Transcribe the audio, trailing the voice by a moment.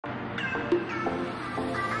Hi,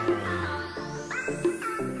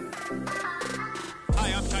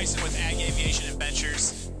 I'm Tyson with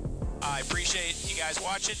Agaviation.Adventures. I appreciate you guys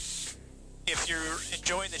watching. If you're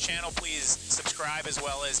enjoying the channel, please subscribe as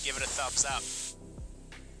well as give it a thumbs up.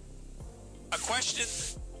 A question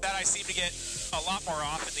that I seem to get a lot more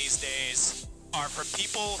often these days are from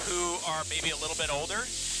people who are maybe a little bit older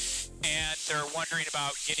and they're wondering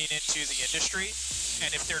about getting into the industry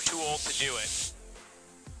and if they're too old to do it.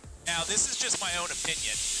 Now, this is just my own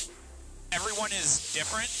opinion. Everyone is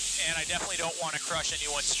different, and I definitely don't want to crush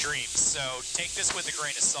anyone's dreams, so take this with a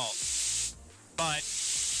grain of salt. But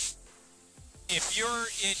if you're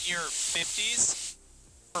in your 50s,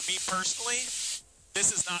 for me personally,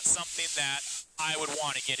 this is not something that I would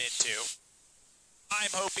want to get into.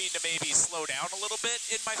 I'm hoping to maybe slow down a little bit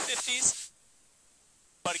in my 50s,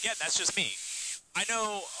 but again, that's just me. I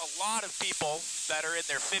know a lot of people that are in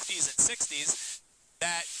their 50s and 60s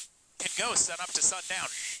that can go sun up to sundown,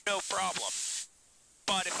 no problem.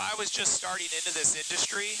 But if I was just starting into this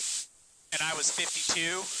industry and I was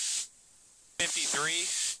 52,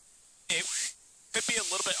 53, it could be a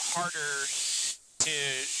little bit harder to,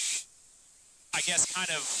 I guess, kind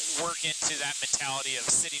of work into that mentality of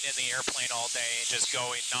sitting in the airplane all day and just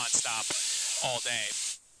going nonstop all day.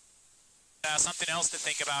 Now, something else to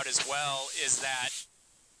think about as well is that,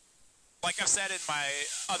 like I've said in my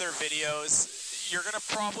other videos, you're going to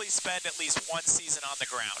probably spend at least one season on the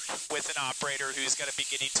ground with an operator who's going to be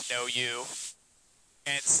getting to know you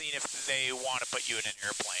and seeing if they want to put you in an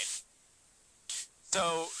airplane.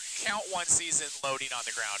 So count one season loading on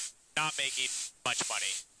the ground, not making much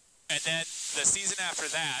money. And then the season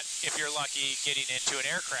after that, if you're lucky, getting into an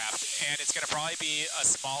aircraft, and it's going to probably be a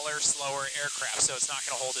smaller, slower aircraft, so it's not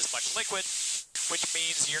going to hold as much liquid, which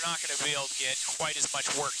means you're not going to be able to get quite as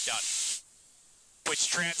much work done, which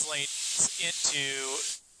translates into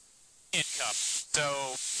income.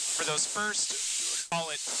 So for those first, call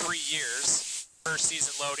it 3 years, first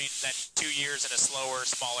season loading, then 2 years in a slower,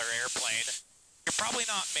 smaller airplane, you're probably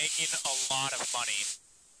not making a lot of money.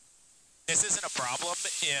 This isn't a problem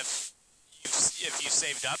if you've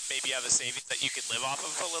saved up, maybe you have a savings that you can live off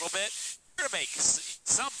of a little bit. You're going to make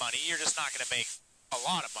some money, you're just not going to make a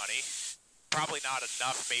lot of money. Probably not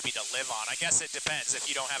enough maybe to live on. I guess it depends.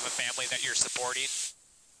 If you don't have a family that you're supporting,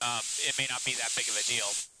 it may not be that big of a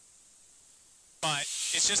deal. But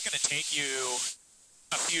it's just going to take you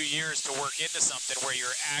a few years to work into something where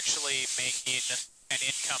you're actually making an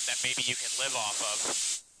income that maybe you can live off of.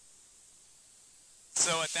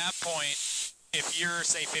 So at that point, if you're,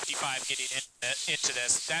 say, 55 getting into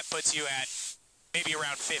this, that puts you at maybe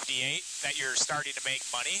around 58 that you're starting to make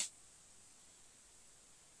money.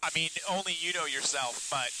 I mean, only you know yourself,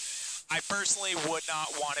 but I personally would not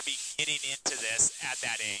want to be getting into this at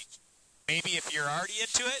that age. Maybe if you're already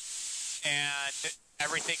into it and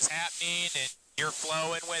everything's happening and you're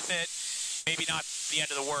flowing with it, maybe not the end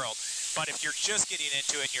of the world. But if you're just getting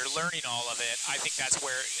into it and you're learning all of it, I think that's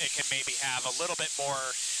where it can maybe have a little bit more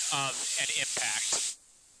of an impact.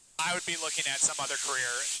 I would be looking at some other career.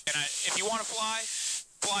 And if you want to fly,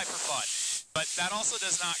 fly for fun. But that also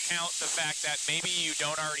does not count the fact that maybe you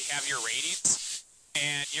don't already have your ratings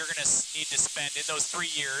and you're going to need to spend in those 3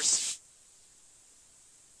 years.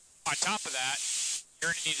 On top of that,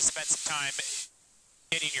 you're going to need to spend some time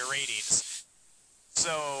getting your ratings.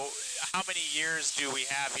 So how many years do we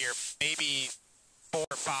have here? Maybe 4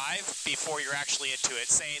 or 5 before you're actually into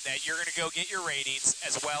it, saying that you're going to go get your ratings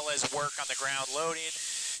as well as work on the ground loading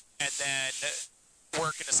and then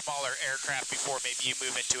work in a smaller aircraft before maybe you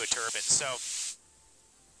move into a turbine. So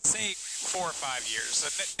say 4 or 5 years. So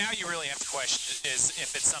now you really have to question is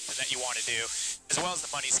if it's something that you want to do, as well as the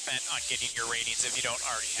money spent on getting your ratings if you don't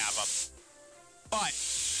already have them. But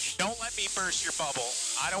don't let me burst your bubble.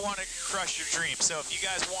 I don't want to crush your dream. So if you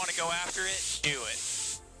guys want to go after it, do it.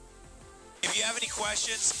 If you have any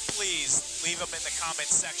questions, please leave them in the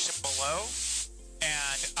comments section below,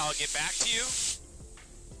 and I'll get back to you.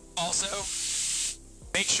 Also,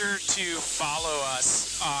 make sure to follow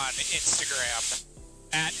us on Instagram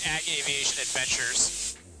at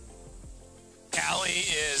agaviationadventures. Callie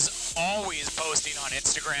is always posting on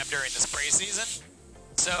Instagram during the spray season.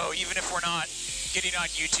 So even if we're not getting on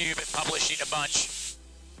YouTube and publishing a bunch,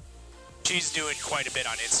 she's doing quite a bit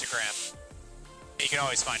on Instagram. You can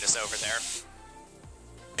always find us over there.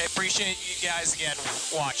 I appreciate you guys again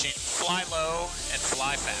watching. Fly low and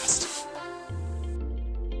fly fast.